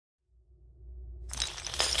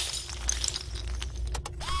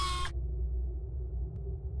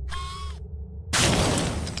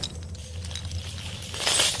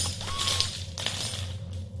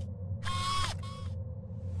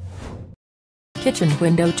Kitchen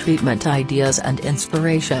window treatment ideas and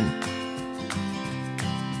inspiration.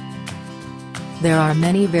 There are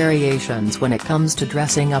many variations when it comes to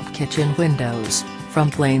dressing up kitchen windows, from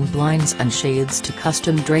plain blinds and shades to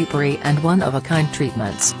custom drapery and one-of-a-kind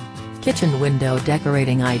treatments. Kitchen window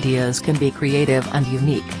decorating ideas can be creative and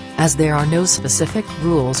unique, as there are no specific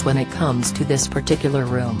rules when it comes to this particular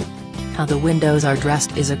room. How the windows are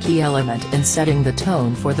dressed is a key element in setting the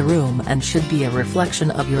tone for the room and should be a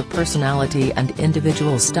reflection of your personality and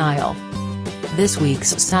individual style. This week's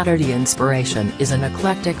Saturday inspiration is an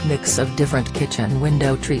eclectic mix of different kitchen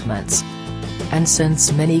window treatments. And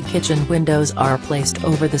since many kitchen windows are placed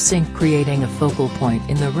over the sink creating a focal point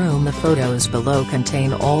in the room, the photos below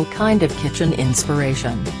contain all kind of kitchen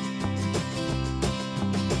inspiration.